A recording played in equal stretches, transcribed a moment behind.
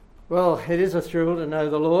Well, it is a thrill to know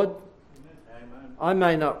the Lord. Amen. I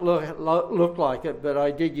may not look like it, but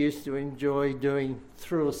I did used to enjoy doing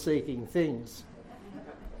thrill-seeking things.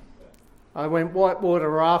 I went whitewater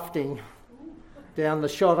rafting down the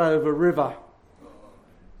Shotover River,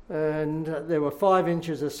 and there were 5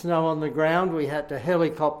 inches of snow on the ground. We had to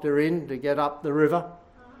helicopter in to get up the river.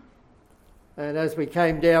 And as we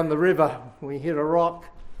came down the river, we hit a rock,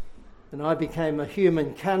 and I became a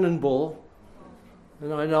human cannonball,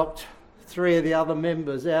 and I knocked 3 of the other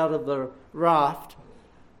members out of the raft,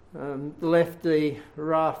 left the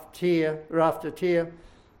rafteer,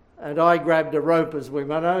 and I grabbed a rope as we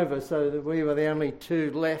went over, so that we were the only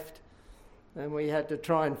 2 left, and we had to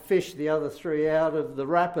try and fish the other 3 out of the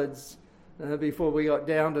rapids before we got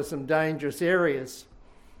down to some dangerous areas.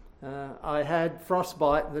 I had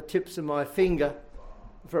frostbite in the tips of my finger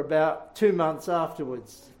for about 2 months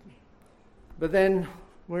afterwards. But then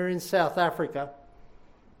we're in South Africa,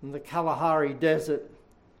 in the Kalahari Desert,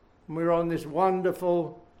 and we're on this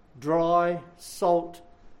wonderful dry salt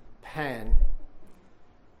pan.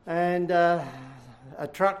 And a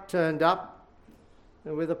truck turned up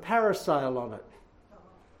with a parasail on it.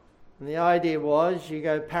 And the idea was you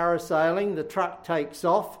go parasailing, the truck takes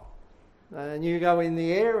off, and you go in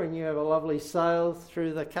the air and you have a lovely sail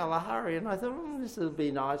through the Kalahari. And I thought, this would be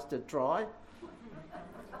nice to try.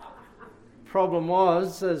 Problem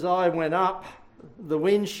was, as I went up, the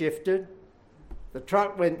wind shifted, the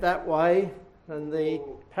truck went that way, and the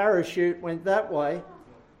parachute went that way,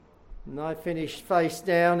 and I finished face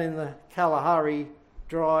down in the Kalahari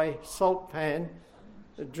dry salt pan,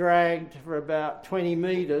 dragged for about 20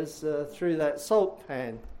 metres through that salt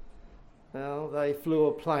pan. Well, they flew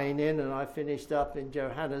a plane in, and I finished up in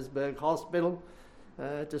Johannesburg Hospital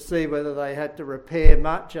to see whether they had to repair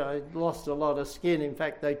much. I lost a lot of skin. In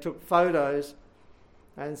fact, they took photos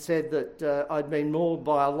and said that I'd been mauled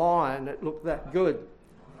by a lion. It looked that good.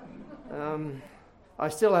 I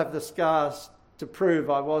still have the scars to prove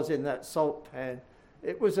I was in that salt pan.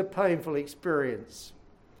 It was a painful experience.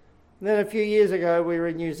 And then a few years ago, we were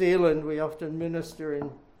in New Zealand. We often minister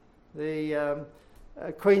in the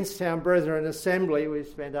Queenstown Brethren Assembly. We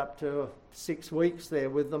spent up to 6 weeks there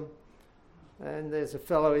with them. And there's a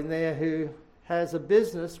fellow in there who has a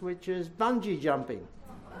business which is bungee jumping.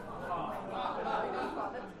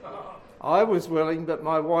 I was willing, but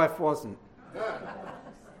my wife wasn't.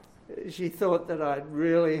 She thought that I'd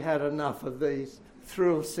really had enough of these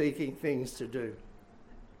thrill-seeking things to do.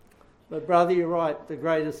 But brother, you're right, the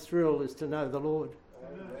greatest thrill is to know the Lord.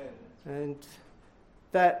 Amen. And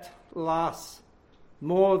that lasts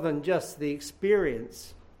more than just the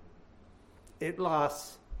experience. It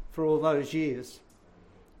lasts for all those years.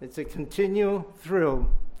 It's a continual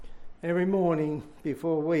thrill every morning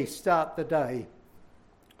before we start the day.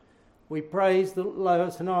 We praise the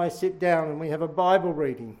Lois and I sit down and we have a Bible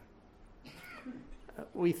reading.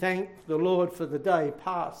 We thank the Lord for the day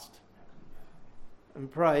past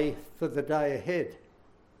and pray for the day ahead,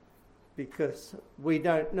 because we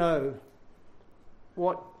don't know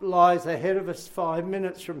what lies ahead of us 5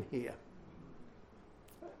 minutes from here.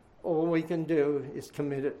 All we can do is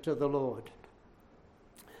commit it to the Lord.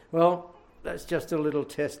 Well, that's just a little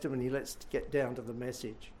testimony. Let's get down to the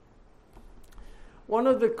message. One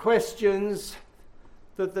of the questions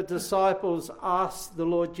that the disciples asked the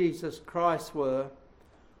Lord Jesus Christ were,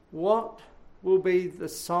 what will be the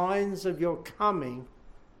signs of your coming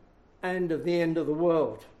and of the end of the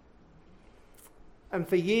world? And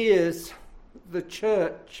for years, the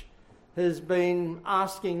church has been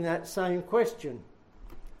asking that same question.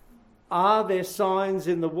 Are there signs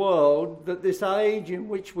in the world that this age in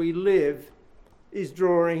which we live is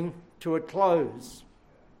drawing to a close?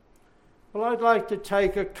 Well, I'd like to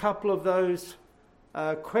take a couple of those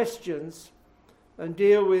questions and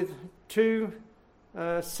deal with 2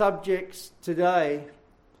 subjects today.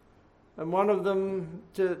 And one of them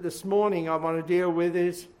this morning I want to deal with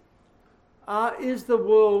is the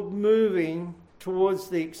world moving towards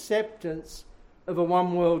the acceptance of a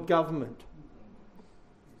one-world government?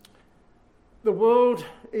 The world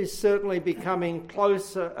is certainly becoming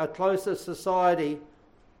a closer society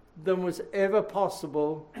than was ever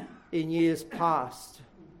possible in years past.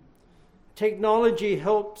 Technology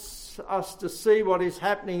helps us to see what is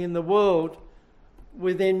happening in the world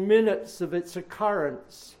within minutes of its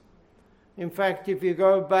occurrence. In fact, if you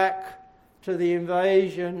go back to the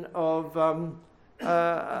invasion of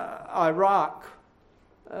Iraq,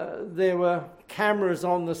 there were cameras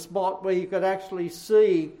on the spot where you could actually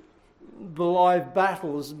see the live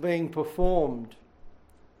battles being performed.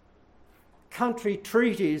 Country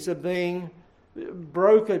treaties are being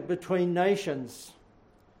brokered between nations.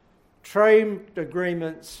 Trade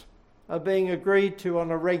agreements are being agreed to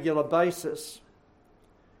on a regular basis.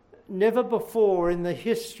 Never before in the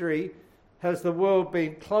history has the world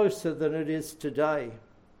been closer than it is today.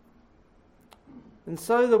 And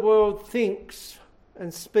so the world thinks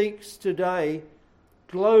and speaks today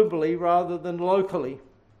globally rather than locally.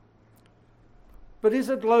 But is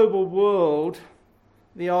a global world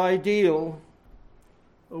the ideal,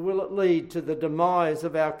 or will it lead to the demise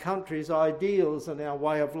of our country's ideals and our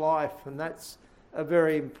way of life? And that's a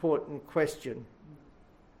very important question.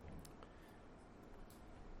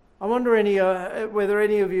 I wonder whether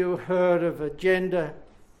any of you have heard of Agenda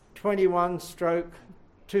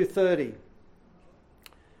 21/230.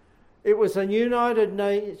 It was a United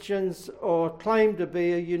Nations, or claimed to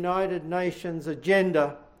be a United Nations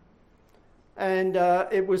agenda, and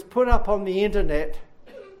it was put up on the internet,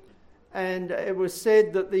 and it was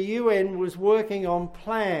said that the UN was working on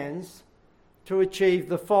plans to achieve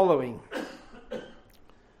the following.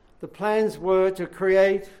 The plans were to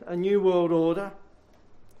create a new world order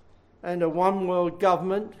and a one world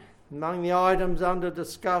government. Among the items under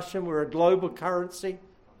discussion were a global currency,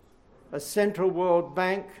 a central world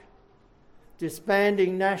bank,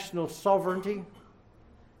 disbanding national sovereignty,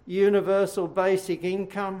 universal basic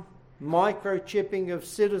income, microchipping of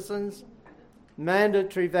citizens,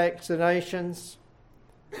 mandatory vaccinations,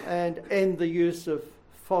 and end the use of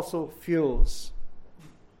fossil fuels.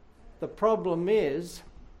 The problem is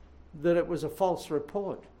that it was a false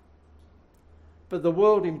report, but the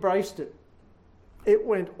world embraced it. It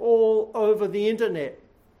went all over the internet,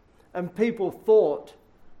 and people thought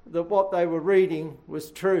that what they were reading was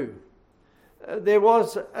true. There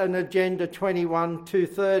was an Agenda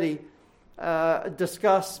 21/230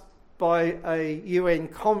 discussed by a UN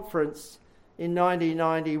conference in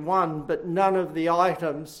 1991, but none of the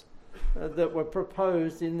items that were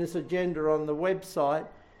proposed in this agenda on the website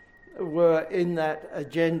were in that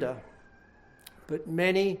agenda. But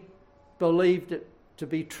many believed it to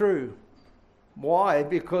be true. Why?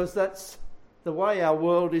 Because that's the way our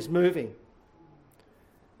world is moving.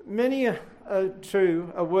 Many are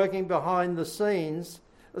working behind the scenes.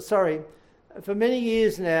 For many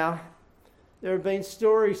years now, there have been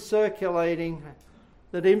stories circulating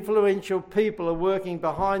that influential people are working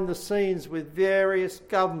behind the scenes with various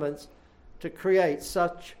governments to create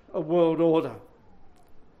such a world order.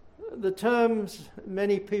 The terms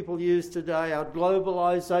many people use today are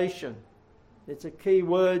globalisation. It's a key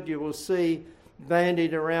word you will see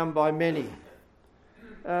bandied around by many.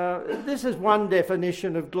 This is one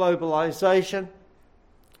definition of globalisation.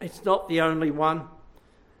 It's not the only one,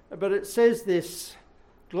 but it says this: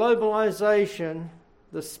 globalisation,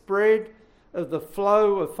 the spread of the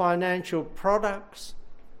flow of financial products,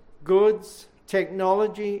 goods,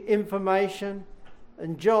 technology, information,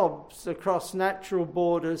 and jobs across natural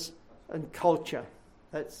borders and culture.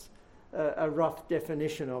 That's a rough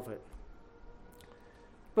definition of it.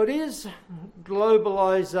 But is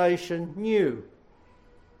globalisation new?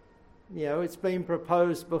 It's been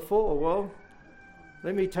proposed before. Well,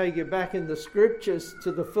 let me take you back in the scriptures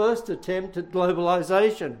to the first attempt at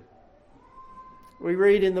globalisation. We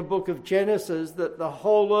read in the book of Genesis that the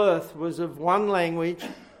whole earth was of one language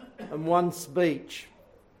and one speech.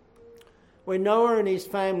 When Noah and his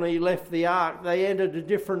family left the ark, they entered a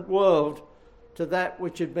different world to that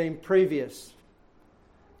which had been previous.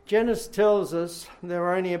 Genesis tells us there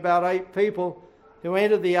were only about 8 people who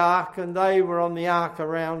entered the ark, and they were on the ark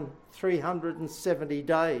around 370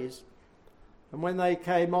 days. And when they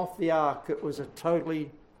came off the ark, it was a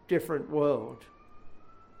totally different world.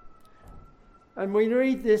 And we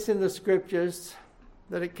read this in the scriptures,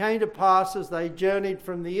 that it came to pass as they journeyed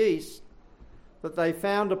from the east, that they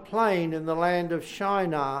found a plain in the land of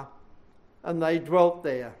Shinar, and they dwelt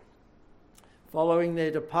there. Following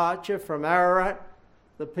their departure from Ararat,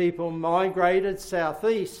 the people migrated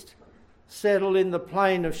southeast, settled in the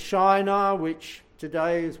plain of Shinar, which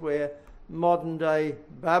today is where modern-day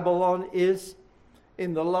Babylon is,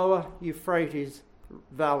 in the lower Euphrates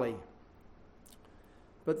Valley.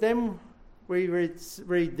 But then we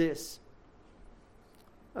read this: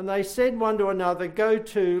 and they said one to another, "Go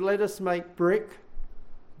to, let us make brick,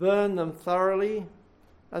 burn them thoroughly."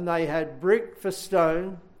 And they had brick for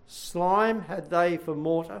stone, slime had they for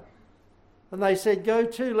mortar. And they said, "Go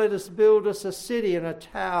to, let us build us a city and a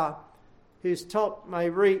tower, whose top may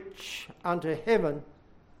reach unto heaven.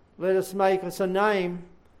 Let us make us a name,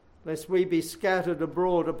 lest we be scattered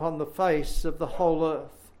abroad upon the face of the whole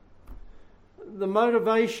earth." The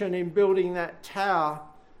motivation in building that tower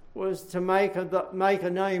was to make a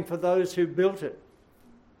name for those who built it.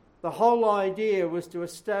 The whole idea was to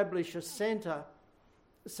establish a centre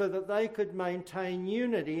so that they could maintain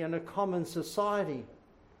unity in a common society.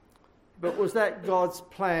 But was that God's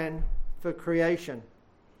plan for creation?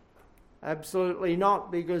 Absolutely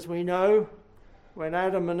not, because we know when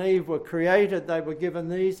Adam and Eve were created, they were given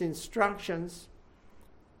these instructions,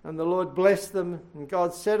 and the Lord blessed them, and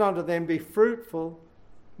God said unto them, be fruitful,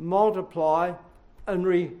 multiply, and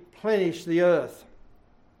replenish the earth.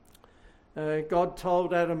 God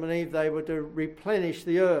told Adam and Eve they were to replenish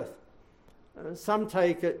the earth. Some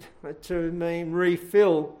take it to mean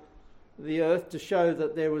refill the earth, to show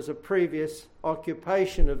that there was a previous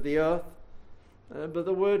occupation of the earth. But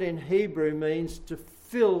the word in Hebrew means to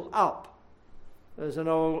fill up, as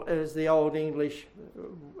the old English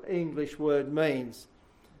word means.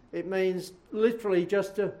 It means literally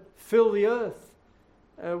just to fill the earth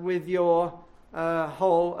with your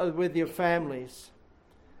with your families.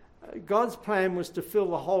 God's plan was to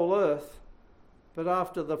fill the whole earth, but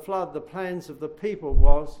after the flood, the plans of the people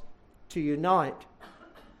was to unite.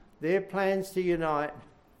 Their plans to unite,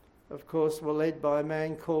 of course, were led by a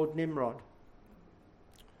man called Nimrod.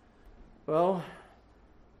 Well,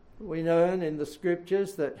 we learn in the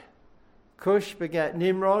scriptures that Cush begat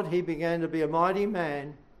Nimrod. He began to be a mighty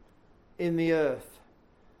man in the earth.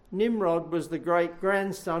 Nimrod was the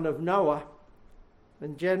great-grandson of Noah,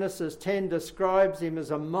 and Genesis 10 describes him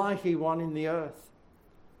as a mighty one in the earth.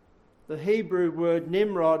 The Hebrew word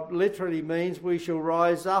Nimrod literally means we shall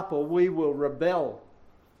rise up or we will rebel.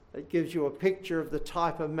 It gives you a picture of the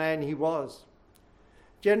type of man he was.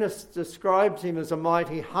 Genesis describes him as a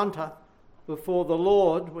mighty hunter before the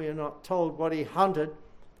Lord. We are not told what he hunted: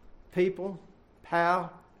 people, power,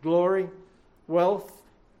 glory, wealth,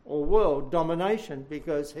 or world domination,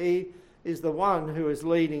 because he is the one who is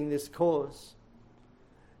leading this cause.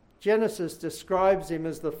 Genesis describes him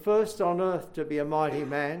as the first on earth to be a mighty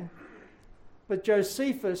man. But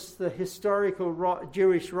Josephus, the historical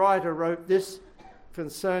Jewish writer, wrote this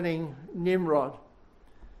concerning Nimrod.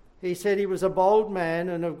 He said he was a bold man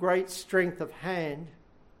and of great strength of hand.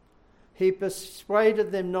 He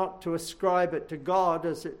persuaded them not to ascribe it to God,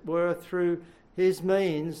 as it were through his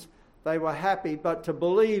means they were happy, but to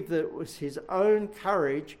believe that it was his own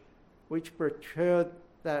courage which procured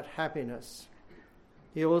that happiness.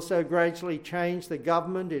 He also gradually changed the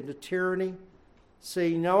government into tyranny,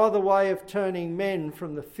 seeing no other way of turning men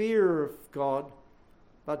from the fear of God,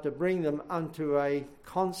 but to bring them unto a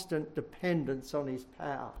constant dependence on his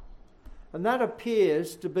power. And that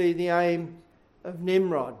appears to be the aim of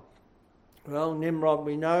Nimrod. Well, Nimrod,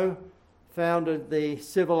 we know, founded the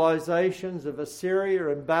civilizations of Assyria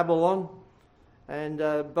and Babylon, and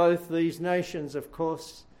both these nations, of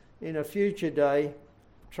course, in a future day,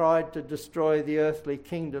 tried to destroy the earthly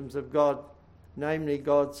kingdoms of God, namely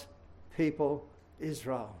God's people,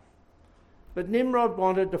 Israel. But Nimrod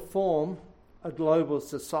wanted to form a global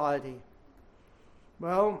society.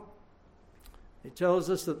 Well, it tells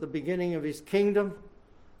us that the beginning of his kingdom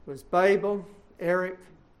was Babel, Erech,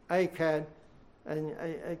 Akkad,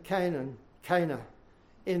 and Cana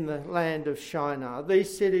in the land of Shinar.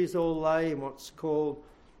 These cities all lay in what's called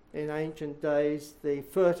in ancient days the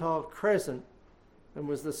Fertile Crescent, and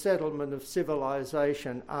was the settlement of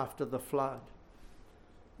civilization after the flood.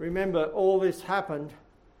 Remember, all this happened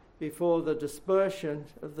before the dispersion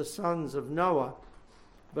of the sons of Noah,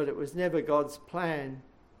 but it was never God's plan,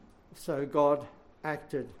 so God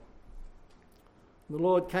acted. The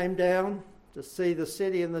Lord came down to see the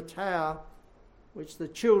city and the tower which the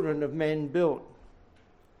children of men built.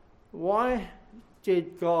 Why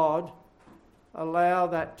did God allow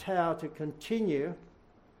that tower to continue?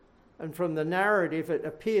 And from the narrative, it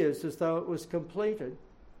appears as though it was completed.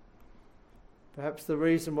 Perhaps the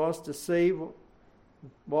reason was to see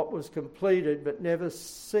what was completed, but never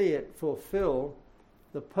see it fulfill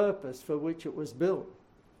the purpose for which it was built.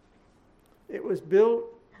 It was built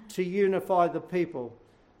to unify the people.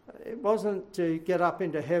 It wasn't to get up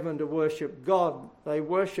into heaven to worship God. They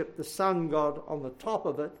worshipped the sun god on the top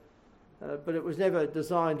of it, but it was never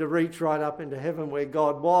designed to reach right up into heaven where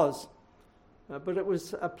God was. But it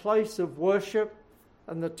was a place of worship,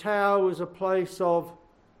 and the tower was a place of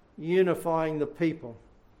unifying the people.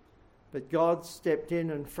 But God stepped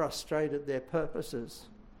in and frustrated their purposes.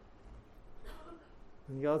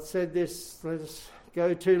 And God said this, let us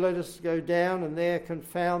go down and there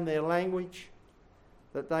confound their language,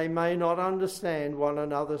 that they may not understand one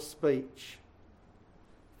another's speech.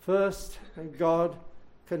 First, God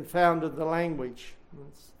confounded the language.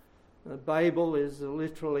 Babel is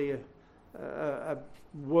literally a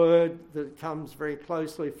word that comes very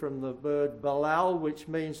closely from the word balal, which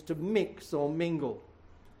means to mix or mingle.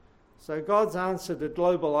 So God's answer to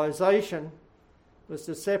globalization was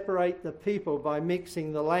to separate the people by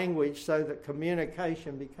mixing the language so that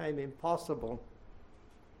communication became impossible.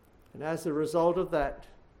 And as a result of that,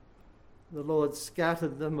 the Lord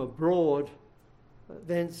scattered them abroad,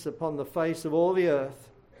 thence upon the face of all the earth,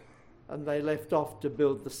 and they left off to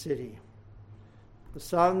build the city. The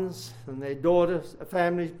sons and their daughters,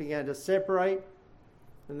 families began to separate,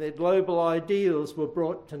 and their global ideals were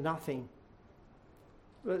brought to nothing.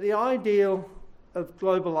 But the ideal of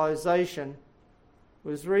globalization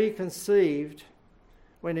was reconceived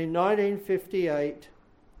when in 1958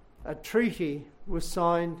 a treaty was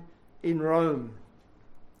signed in Rome.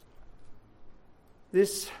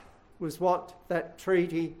 This was what that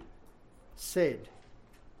treaty said.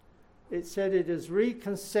 It said it has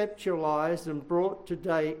reconceptualized and brought to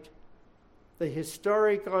date the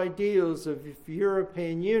historic ideals of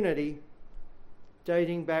European unity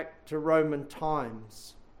dating back to Roman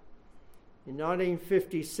times. In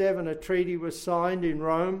 1957, a treaty was signed in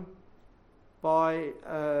Rome by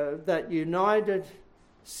that united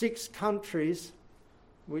 6 countries,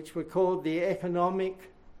 which were called the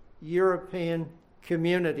Economic European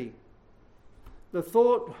Community. The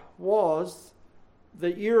thought was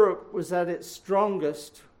that Europe was at its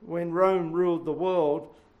strongest when Rome ruled the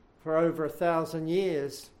world for over 1,000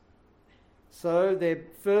 years. So their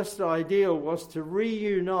first ideal was to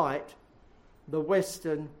reunite the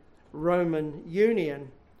Western Roman Union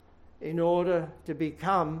in order to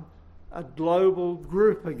become a global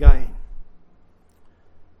group again.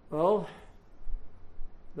 Well,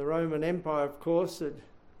 the Roman Empire, of course, had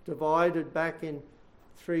divided back in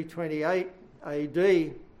 328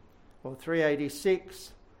 AD or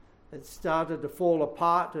 386. It started to fall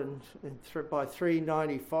apart, and by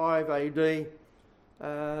 395 AD,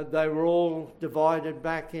 they were all divided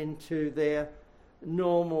back into their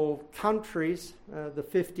normal countries, the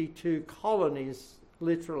 52 colonies,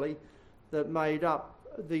 literally, that made up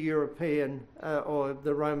the European or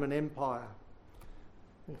the Roman Empire.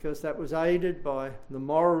 Because that was aided by the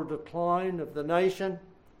moral decline of the nation,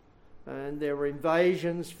 and there were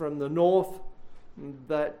invasions from the north,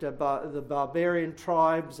 that the barbarian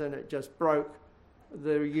tribes, and it just broke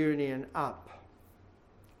the union up.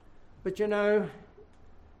 But you know,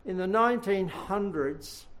 in the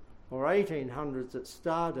 1900s or 1800s it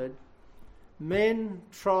started, men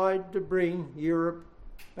tried to bring Europe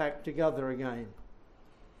back together again.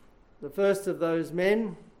 The first of those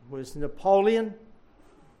men was Napoleon.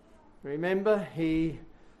 Remember, he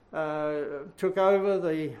took over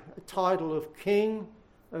the title of King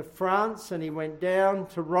of France, and he went down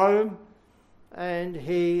to Rome, and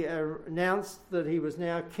he announced that he was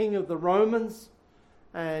now King of the Romans,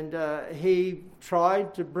 and he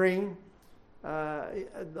tried to bring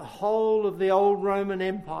the whole of the old Roman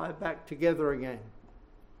Empire back together again.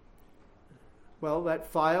 Well,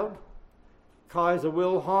 that failed. Kaiser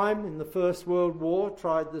Wilhelm in the First World War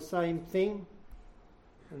tried the same thing.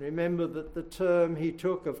 And remember that the term he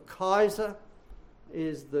took of Kaiser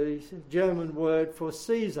is the German word for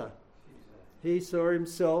Caesar. He saw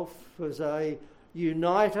himself as a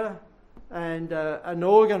uniter and an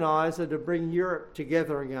organiser to bring Europe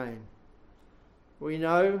together again. We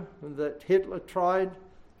know that Hitler tried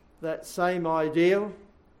that same ideal,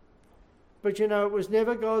 but you know, it was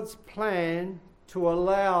never God's plan to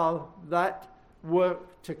allow that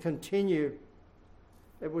work to continue.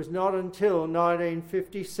 It was not until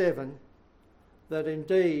 1957 that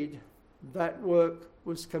indeed that work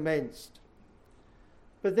was commenced.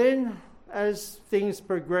 But then, as things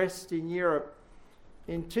progressed in Europe,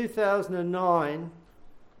 in 2009,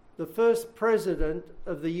 the first president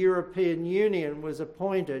of the European Union was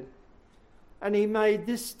appointed, and he made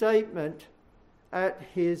this statement at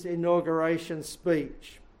his inauguration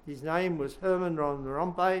speech. His name was Herman Van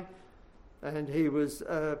Rompuy, and he was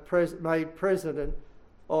made president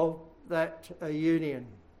of that union.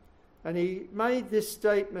 And he made this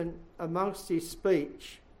statement amongst his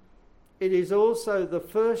speech: it is also the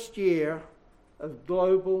first year of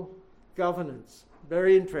global governance.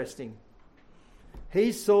 Very interesting.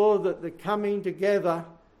 He saw that the coming together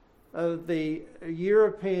of the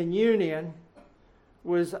European Union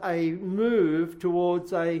was a move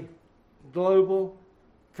towards a global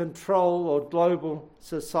control or global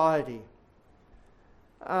society.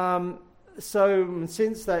 So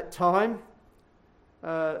since that time,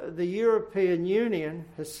 the European Union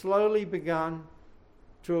has slowly begun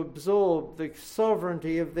to absorb the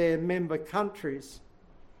sovereignty of their member countries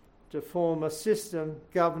to form a system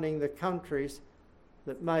governing the countries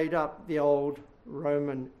that made up the old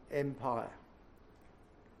Roman Empire.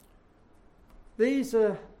 These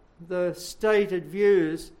are the stated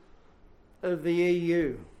views of the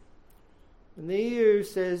EU. And the EU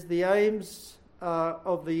says the aims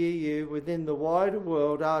of the EU within the wider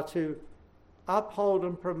world are to uphold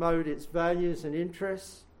and promote its values and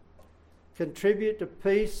interests, contribute to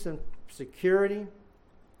peace and security,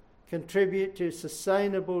 contribute to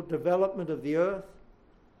sustainable development of the earth,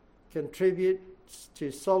 contribute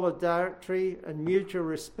to solidarity and mutual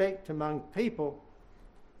respect among people,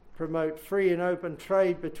 promote free and open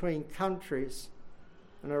trade between countries,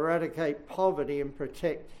 and eradicate poverty and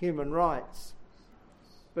protect human rights.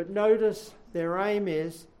 But notice their aim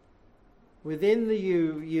is within the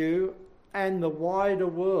EU and the wider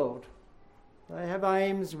world. They have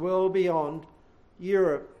aims well beyond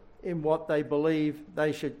Europe in what they believe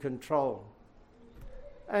they should control.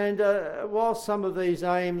 And while some of these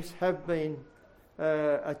aims have been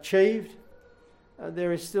achieved,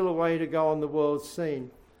 there is still a way to go on the world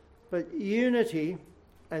scene. But unity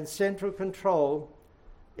and central control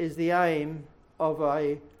is the aim of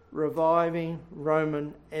a reviving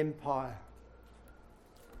Roman Empire.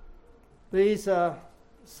 These are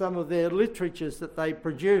some of their literatures that they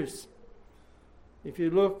produce. If you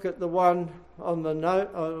look at the one on the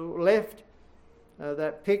left,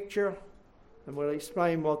 that picture, and we'll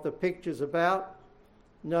explain what the picture's about,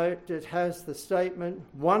 note it has the statement,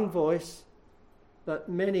 one voice, but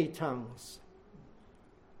many tongues.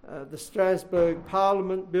 The Strasbourg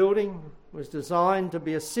Parliament building was designed to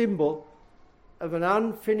be a symbol of an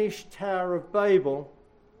unfinished Tower of Babel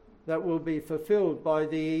that will be fulfilled by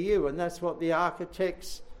the EU, and that's what the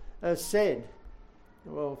architects said.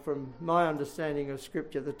 Well, from my understanding of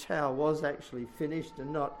Scripture, the tower was actually finished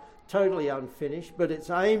and not totally unfinished, but its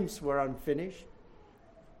aims were unfinished.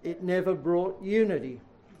 It never brought unity.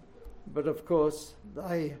 But of course,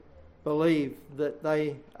 they believe that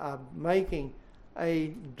they are making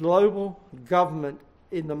a global government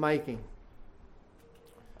in the making.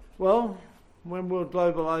 Well, when will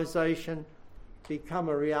globalization become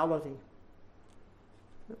a reality?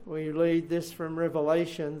 We read this from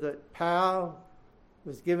Revelation that power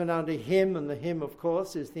was given unto him, and the him, of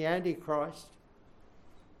course, is the Antichrist.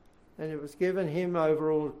 And it was given him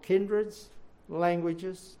over all kindreds,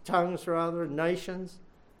 languages, tongues rather, nations,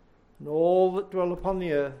 and all that dwell upon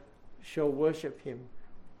the earth shall worship him.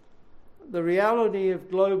 The reality of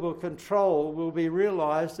global control will be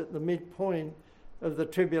realized at the midpoint of the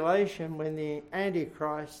tribulation when the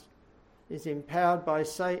Antichrist is empowered by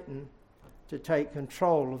Satan to take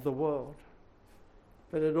control of the world.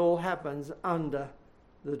 But it all happens under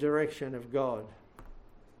the direction of God.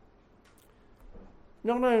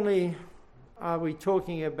 Not only are we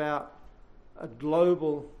talking about a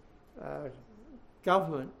global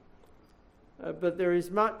government, but there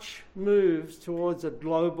is much moves towards a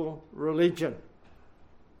global religion.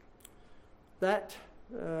 That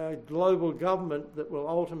global government that will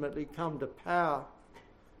ultimately come to power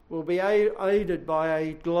will be aided by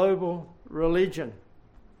a global religion.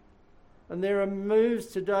 And there are moves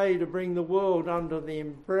today to bring the world under the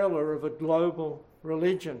umbrella of a global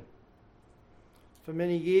religion. For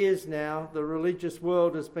many years now, the religious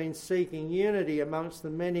world has been seeking unity amongst the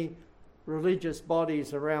many religious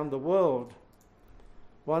bodies around the world.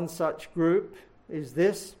 One such group is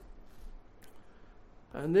this,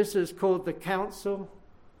 and this is called the Council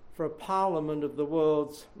for a Parliament of the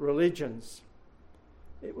World's Religions.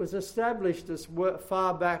 It was established as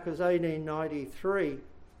far back as 1893,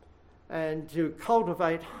 and to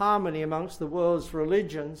cultivate harmony amongst the world's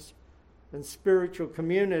religions and spiritual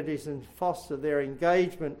communities and foster their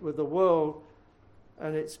engagement with the world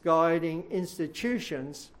and its guiding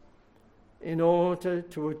institutions in order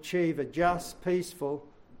to achieve a just, peaceful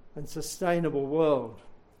and sustainable world.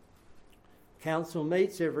 Council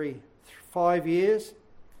meets every 5 years,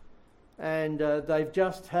 and they've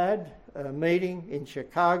just had a meeting in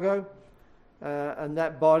Chicago, and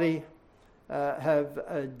that body have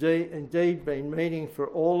indeed been meeting for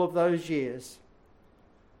all of those years.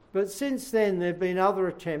 But since then, there have been other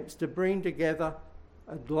attempts to bring together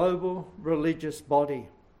a global religious body.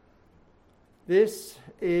 This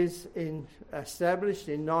is established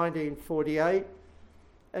in 1948,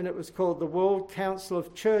 and it was called the World Council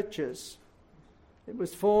of Churches. It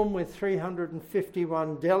was formed with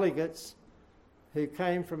 351 delegates who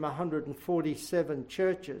came from 147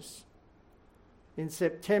 churches. In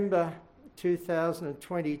September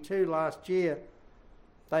 2022, last year,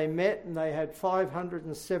 they met and they had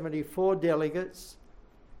 574 delegates,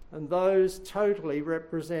 and those totally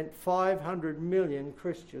represent 500 million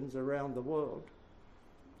Christians around the world.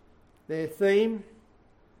 Their theme,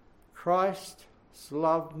 Christ's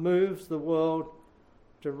love moves the world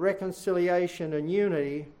to reconciliation and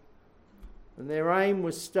unity, and their aim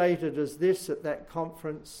was stated as this at that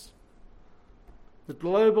conference: the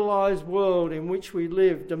globalized world in which we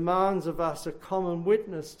live demands of us a common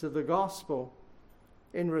witness to the gospel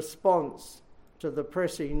in response to the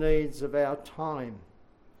pressing needs of our time.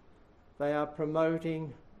 They are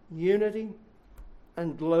promoting unity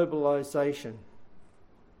and globalization.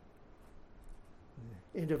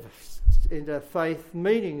 Interfaith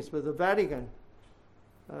meetings with the Vatican.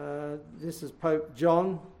 This is Pope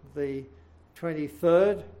John the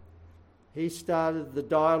 23rd. He started the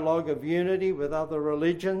dialogue of unity with other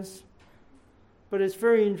religions. But it's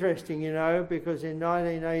very interesting, because in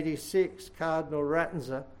 1986, Cardinal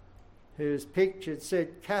Ratzinger, who's pictured,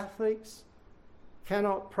 said Catholics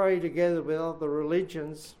cannot pray together with other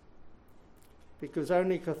religions because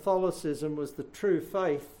only Catholicism was the true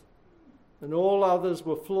faith and all others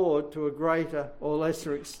were flawed to a greater or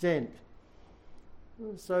lesser extent.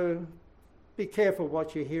 So be careful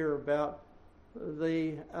what you hear about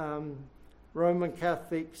the Roman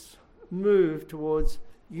Catholics' move towards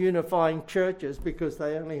unifying churches because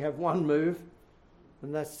they only have one move,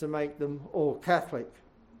 and that's to make them all Catholic.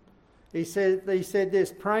 He said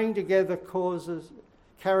this: praying together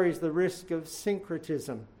carries the risk of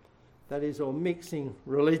syncretism, that is, or mixing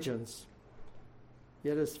religions.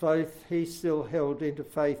 Yet as faith, he still held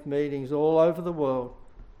interfaith meetings all over the world,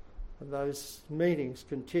 and those meetings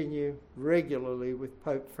continue regularly with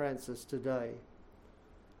Pope Francis today.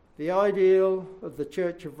 The ideal of the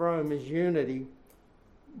Church of Rome is unity,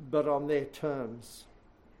 but on their terms.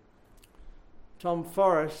 Tom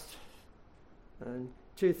Forrest, in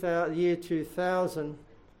year 2000,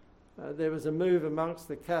 there was a move amongst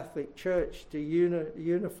the Catholic Church to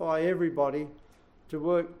unify everybody to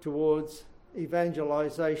work towards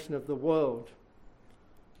evangelization of the world.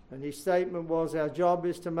 And his statement was, our job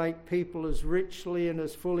is to make people as richly and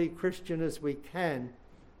as fully Christian as we can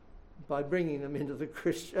by bringing them into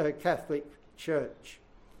the Catholic Church.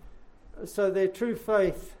 So their true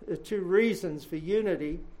faith, the two reasons for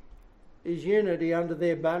unity, is unity under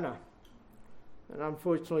their banner. And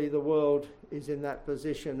unfortunately the world is in that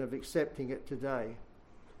position of accepting it today.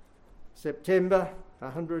 September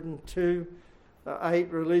 102,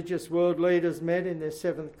 8 religious world leaders met in their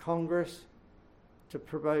 7th Congress to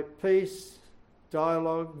promote peace,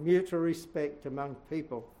 dialogue, mutual respect among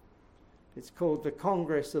people. It's called the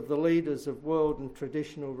Congress of the Leaders of World and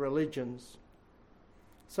Traditional Religions.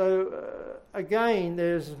 So again,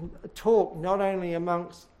 there's a talk not only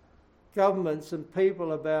amongst governments and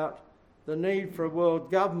people about the need for a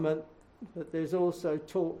world government, but there's also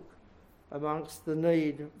talk amongst the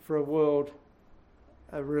need for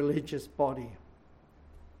a religious body.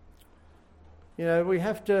 We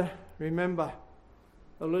have to remember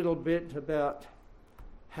a little bit about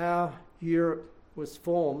how Europe was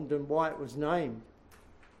formed and why it was named.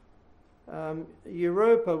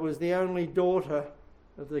 Europa was the only daughter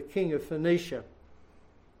of the king of Phoenicia.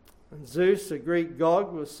 And Zeus, a Greek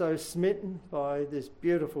god, was so smitten by this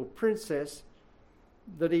beautiful princess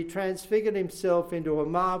that he transfigured himself into a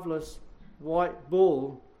marvellous white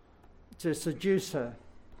bull to seduce her.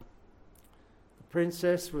 The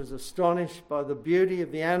princess was astonished by the beauty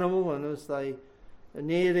of the animal, and as they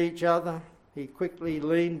neared each other, he quickly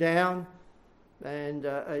leaned down and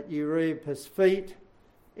at Eurypylus' feet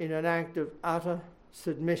in an act of utter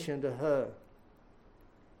submission to her.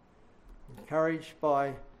 Encouraged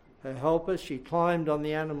by her helper, she climbed on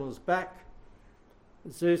the animal's back.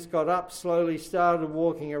 Zeus got up, slowly started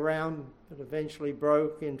walking around, but eventually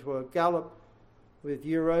broke into a gallop with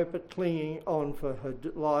Europa clinging on for her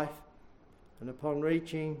life. And upon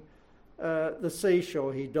reaching the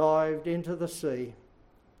seashore, he dived into the sea.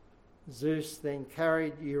 Zeus then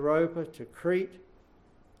carried Europa to Crete,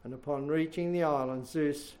 and upon reaching the island,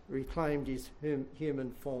 Zeus reclaimed his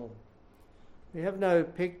human form. We have no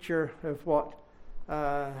picture of what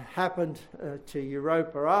happened to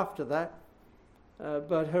Europa after that,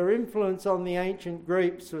 but her influence on the ancient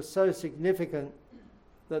Greeks was so significant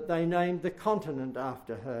that they named the continent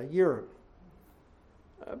after her, Europe.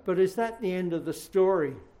 But is that the end of the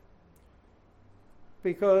story?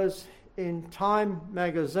 Because in Time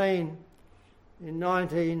magazine in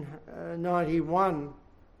 1991,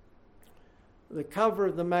 the cover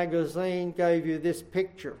of the magazine gave you this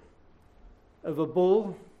picture of a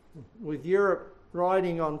bull with Europe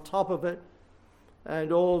riding on top of it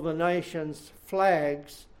and all the nations'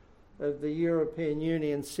 flags of the European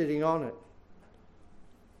Union sitting on it.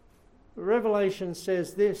 Revelation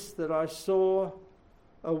says this, that I saw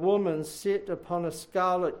a woman sit upon a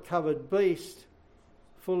scarlet-covered beast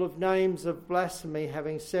full of names of blasphemy,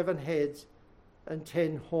 having 7 heads and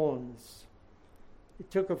 10 horns.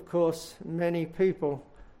 It took, of course, many people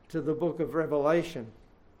to the book of Revelation.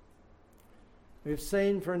 We've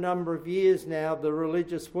seen for a number of years now the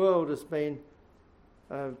religious world has been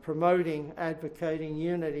promoting, advocating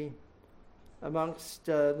unity amongst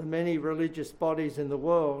the many religious bodies in the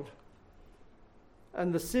world.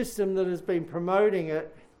 And the system that has been promoting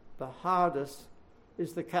it the hardest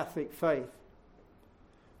is the Catholic faith.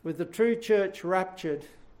 With the true church raptured,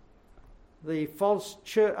 a false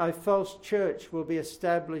church will be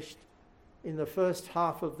established in the first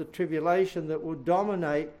half of the tribulation that will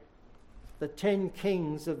dominate the 10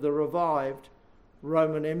 kings of the revived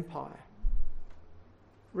Roman Empire.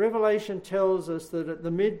 Revelation tells us that at the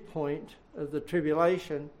midpoint of the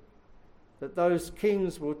tribulation, that those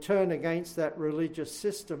kings will turn against that religious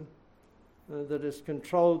system that has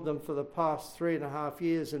controlled them for the past 3.5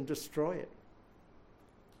 years and destroy it.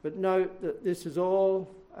 But note that this is all,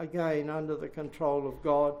 again, under the control of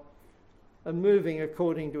God and moving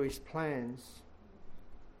according to his plans.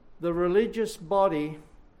 The religious body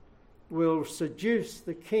will seduce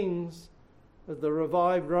the kings of the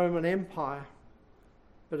revived Roman Empire,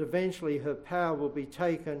 but eventually her power will be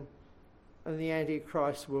taken and the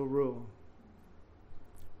Antichrist will rule.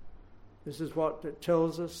 This is what it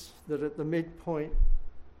tells us, that at the midpoint,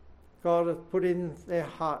 God hath put in their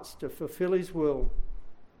hearts to fulfill his will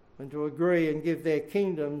and to agree and give their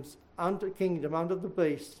kingdom under the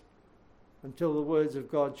beast until the words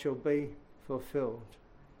of God shall be fulfilled.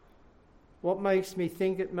 What makes me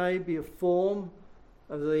think it may be a form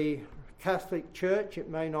of the Catholic Church? It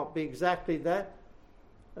may not be exactly that,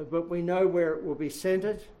 but we know where it will be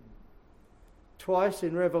centred. Twice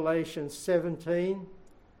in Revelation 17,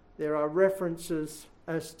 there are references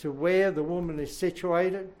as to where the woman is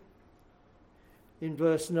situated. In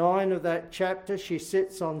verse 9 of that chapter, she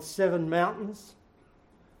sits on 7 mountains.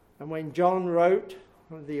 And when John wrote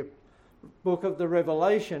the book of the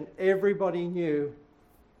Revelation, everybody knew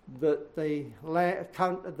that the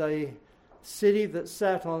city that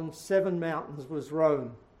sat on 7 mountains was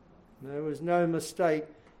Rome. There was no mistake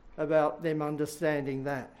about them understanding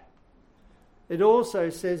that. It also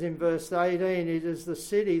says in verse 18, it is the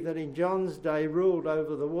city that in John's day ruled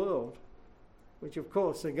over the world, which of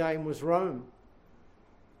course again was Rome.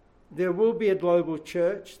 There will be a global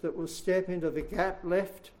church that will step into the gap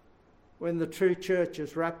left when the true church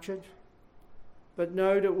is raptured. But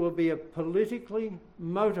note, it will be a politically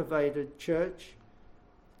motivated church,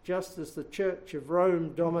 just as the Church of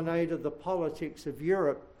Rome dominated the politics of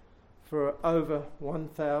Europe for over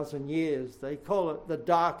 1,000 years. They call it the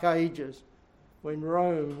Dark Ages, when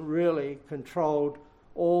Rome really controlled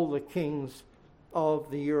all the kings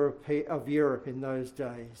of Europe in those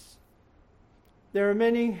days. There are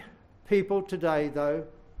many people today, though,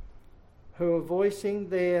 who are voicing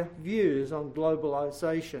their views on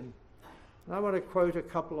globalisation. And I want to quote a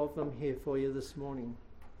couple of them here for you this morning.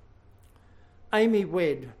 Amy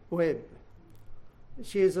Webb.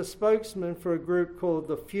 She is a spokesman for a group called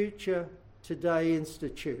the Future Today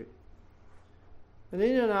Institute. And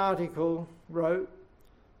in an article wrote,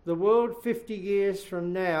 the world 50 years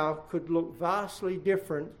from now could look vastly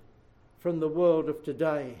different from the world of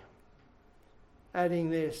today. Adding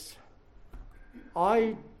this,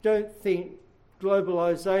 I don't think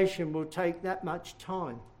globalisation will take that much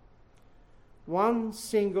time. One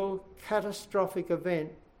single catastrophic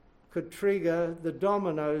event could trigger the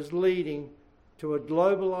dominoes leading to a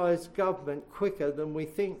globalised government quicker than we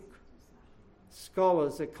think.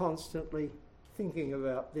 Scholars are constantly thinking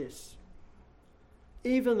about this.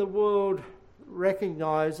 Even the world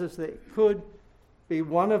recognises that it could be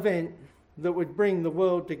one event that would bring the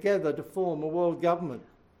world together to form a world government.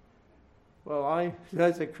 Well, I,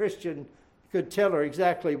 as a Christian, could tell her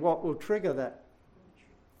exactly what will trigger that.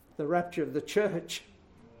 The rapture of the church.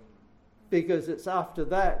 Because it's after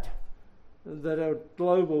that that a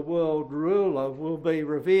global world ruler will be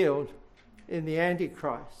revealed in the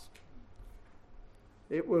Antichrist.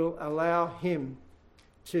 It will allow him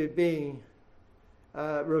to be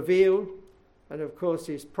revealed, and of course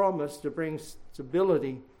his promise to bring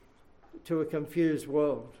stability to a confused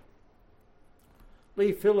world.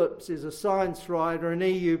 Lee Phillips is a science writer and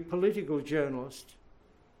EU political journalist,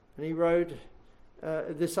 and he wrote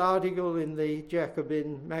this article in the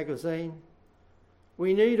Jacobin magazine.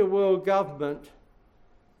 We need a world government,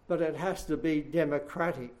 but it has to be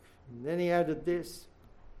democratic. And then he added this.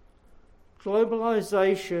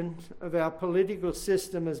 Globalisation of our political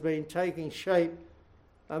system has been taking shape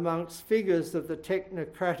amongst figures of the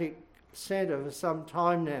technocratic centre for some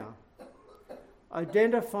time now,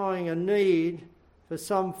 identifying a need for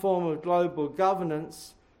some form of global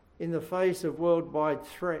governance in the face of worldwide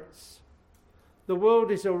threats. The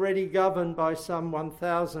world is already governed by some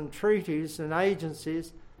 1,000 treaties and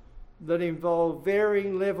agencies that involve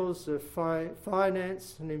varying levels of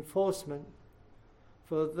finance and enforcement.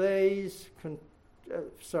 For these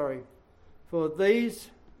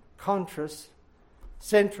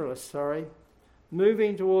centralists,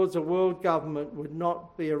 moving towards a world government would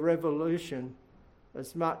not be a revolution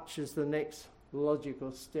as much as the next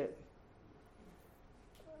logical step.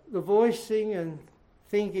 The voicing and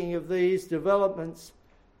thinking of these developments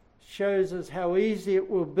shows us how easy it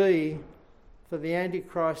will be for the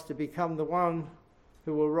Antichrist to become the one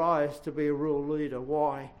who will rise to be a world leader.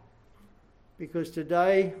 Why? Because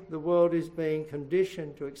today the world is being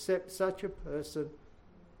conditioned to accept such a person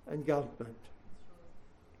and government.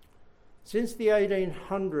 Since the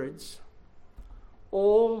 1800s,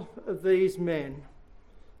 all of these men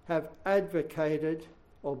have advocated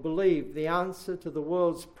or believed the answer to the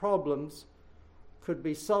world's problems could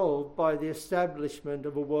be solved by the establishment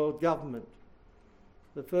of a world government.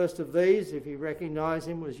 The first of these, if you recognise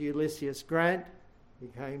him, was Ulysses Grant,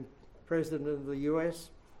 became President of the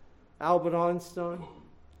US, Albert Einstein,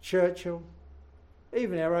 Churchill,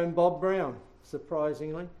 even our own Bob Brown,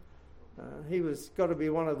 surprisingly. He was got to be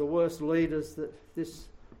one of the worst leaders that this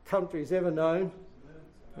country's ever known.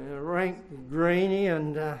 Rank greenie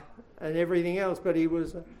and everything else, but he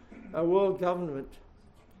was a world government,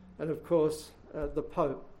 and of course the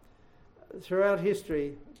Pope. Throughout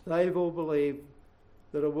history, they've all believed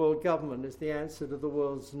that a world government is the answer to the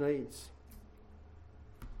world's needs.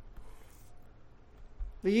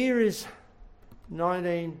 The year is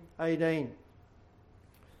 1918.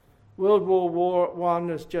 World War I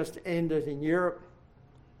has just ended in Europe,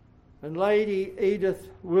 and Lady Edith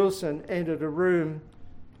Wilson entered a room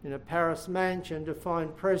in a Paris mansion to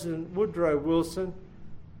find President Woodrow Wilson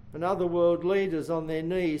and other world leaders on their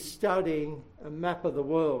knees studying a map of the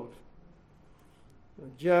world.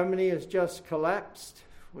 Germany has just collapsed,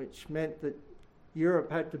 which meant that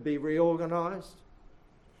Europe had to be reorganised.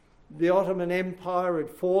 The Ottoman Empire had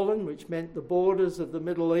fallen, which meant the borders of the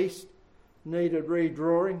Middle East needed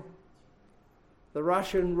redrawing. The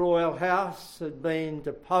Russian royal house had been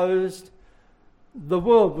deposed. The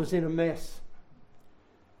world was in a mess.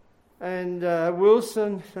 And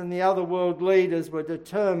Wilson and the other world leaders were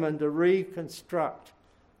determined to reconstruct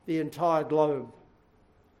the entire globe.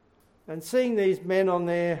 And seeing these men on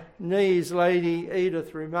their knees, Lady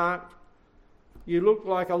Edith remarked, "You look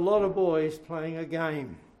like a lot of boys playing a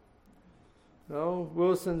game." Well,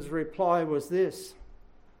 Wilson's reply was this: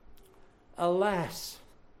 "Alas,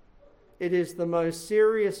 it is the most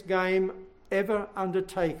serious game ever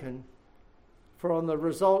undertaken, for on the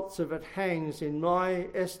results of it hangs, in my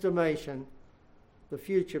estimation, the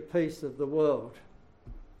future peace of the world."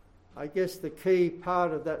 I guess the key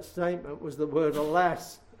part of that statement was the word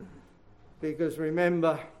alas, because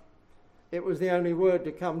remember, it was the only word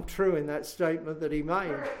to come true in that statement that he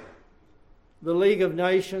made. The League of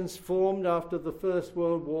Nations, formed after the First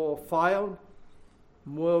World War, failed,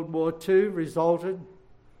 and World War II resulted.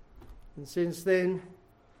 And since then,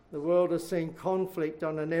 the world has seen conflict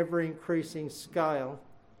on an ever-increasing scale.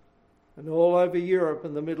 And all over Europe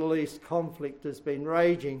and the Middle East, conflict has been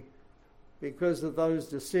raging because of those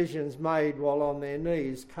decisions made while on their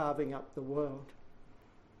knees carving up the world.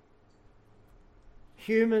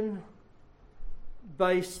 Human-based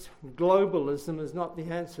globalism is not the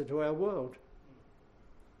answer to our world.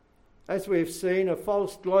 As we've seen, a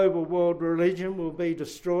false global world religion will be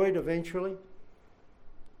destroyed eventually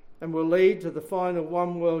and will lead to the final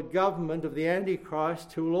one world government of the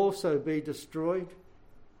Antichrist, who will also be destroyed.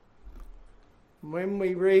 When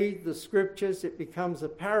we read the scriptures, it becomes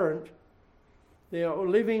apparent they are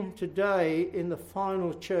living today in the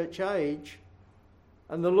final church age,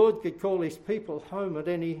 and the Lord could call his people home at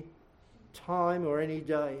any time or any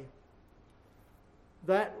day.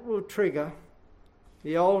 That will trigger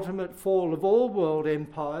the ultimate fall of all world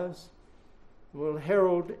empires, will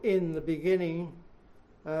herald in the beginning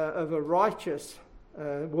of a righteous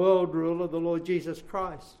world rule of the Lord Jesus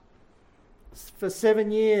Christ. For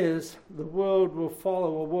 7 years, the world will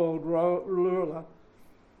follow a world ruler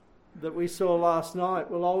that we saw last night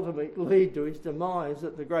will ultimately lead to his demise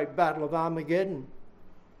at the great battle of Armageddon.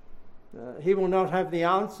 He will not have the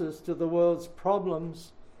answers to the world's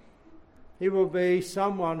problems. He will be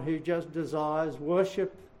someone who just desires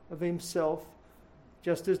worship of himself,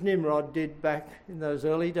 just as Nimrod did back in those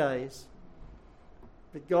early days.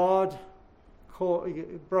 But God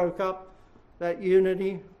broke up that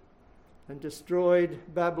unity and destroyed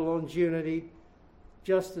Babylon's unity,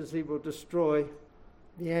 just as he will destroy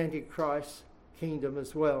the Antichrist kingdom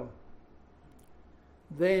as well.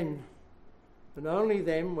 Then, and only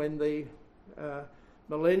then, when the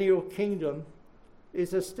millennial kingdom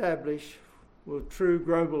is established, will true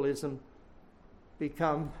globalism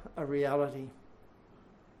become a reality.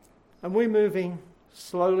 And we're moving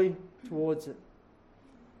slowly towards it.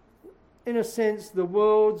 In a sense, the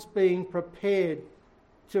world's being prepared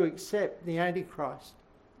to accept the Antichrist,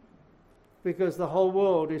 because the whole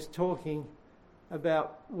world is talking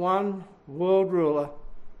about one world ruler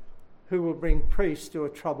who will bring peace to a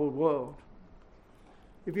troubled world.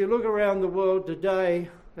 If you look around the world today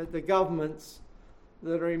at the governments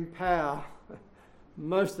that are in power,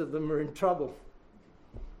 most of them are in trouble.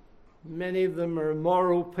 Many of them are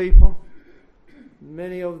immoral people.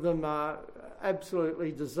 Many of them are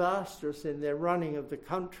absolutely disastrous in their running of the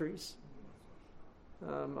countries.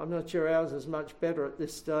 I'm not sure ours is much better at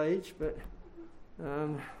this stage, but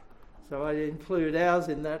so I include ours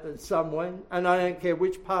in that in some way. And I don't care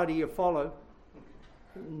which party you follow.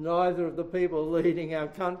 Neither of the people leading our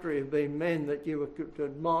country have been men that you could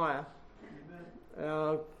admire.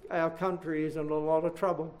 Our country is in a lot of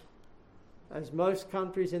trouble. As most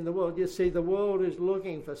countries in the world, you see, the world is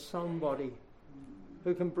looking for somebody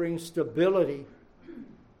who can bring stability.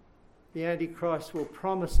 The Antichrist will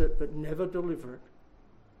promise it but never deliver it.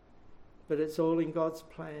 But it's all in God's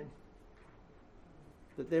plan.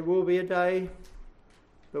 That there will be a day,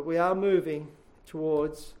 but we are moving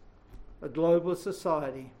towards a global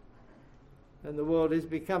society, and the world is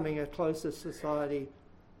becoming a closer society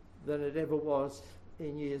than it ever was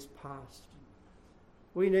in years past.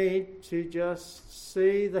 We need to just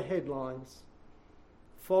see the headlines,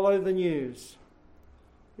 follow the news.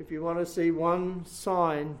 If you want to see one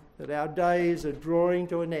sign that our days are drawing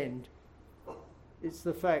to an end, it's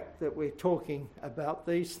the fact that we're talking about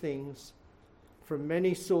these things from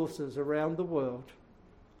many sources around the world.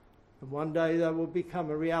 And one day they will become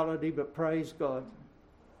a reality, but praise God,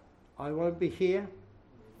 I won't be here.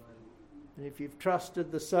 And if you've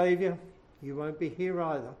trusted the Saviour, you won't be here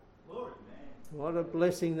either. Lord, what a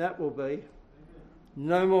blessing that will be.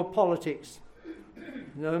 No more politics.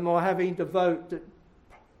 No more having to vote at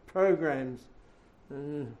programs.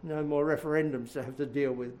 No more referendums to have to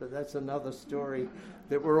deal with, but that's another story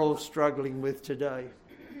that we're all struggling with today.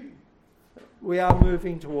 We are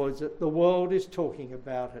moving towards it. The world is talking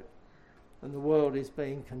about it, and the world is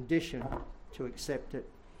being conditioned to accept it.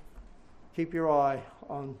 Keep your eye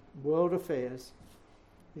on world affairs,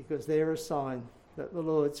 because they're a sign that the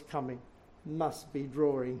Lord's coming must be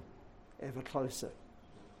drawing ever closer.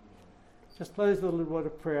 Just close with a little word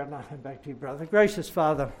of prayer and I'll hand back to you, brother. Gracious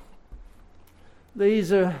Father,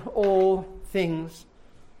 these are all things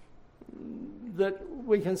that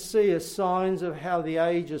we can see as signs of how the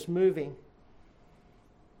age is moving.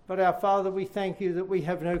 But our Father, we thank you that we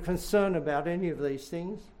have no concern about any of these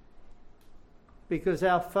things, because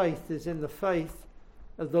our faith is in the faith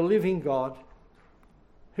of the living God,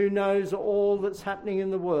 who knows all that's happening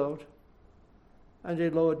in the world. And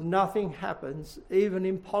dear Lord, nothing happens, even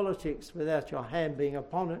in politics, without your hand being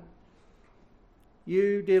upon it.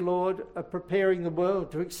 You, dear Lord, are preparing the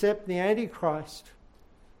world to accept the Antichrist.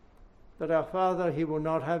 But our Father, he will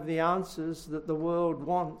not have the answers that the world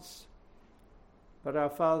wants. But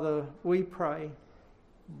our Father, we pray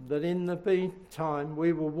that in the meantime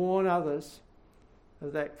we will warn others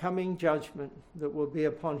of that coming judgment that will be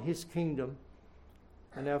upon his kingdom.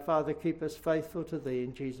 And our Father, keep us faithful to thee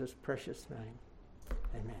in Jesus' precious name.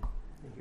 Amen.